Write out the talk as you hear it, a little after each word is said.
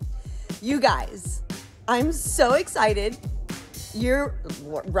You guys, I'm so excited. You're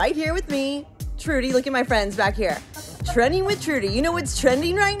right here with me. Trudy, look at my friends back here. Trending with Trudy. You know what's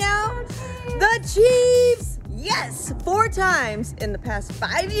trending right now? The Chiefs! Yes, 4 times in the past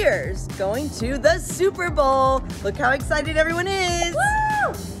 5 years going to the Super Bowl. Look how excited everyone is.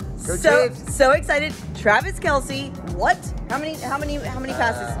 Woo! So excited. Travis Kelce, what? How many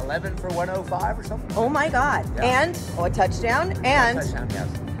passes? 11 for 105 or something. Oh my God. Yeah. And a touchdown and Touchdown, yes.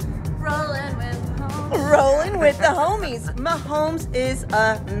 rolling with the homies. Mahomes is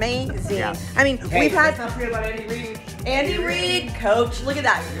amazing. Yeah. I mean, Hey, we've had let's not forget about Andy Reid. Andy Reid, coach. Look at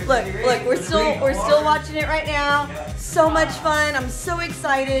that. Look, we're still watching it right now. So much fun. I'm so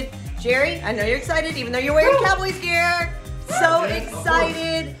excited. Jerry, I know you're excited, even though you're wearing Cowboys gear. So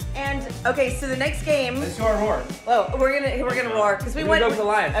excited. And okay, so the next game. Let's do our roar. Oh, we're gonna roar because we We're went. gonna go for the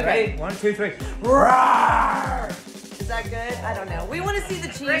Lions. Okay. Ready? 1, 2, 3. Roar! Is that good? I don't know. We want to see the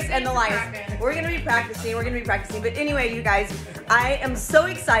Chiefs and the Lions. We're going to be practicing. But anyway, you guys, I am so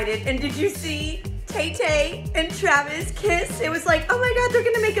excited. And did you see Tay-Tay and Travis kiss? It was like, oh my God, they're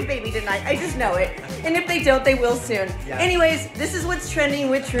going to make a baby tonight. I just know it. And if they don't, they will soon. Yeah. Anyways, this is what's trending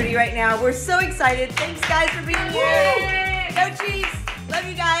with Trudy right now. We're so excited. Thanks, guys, for being here. Go Chiefs. Love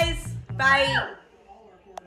you guys. Bye.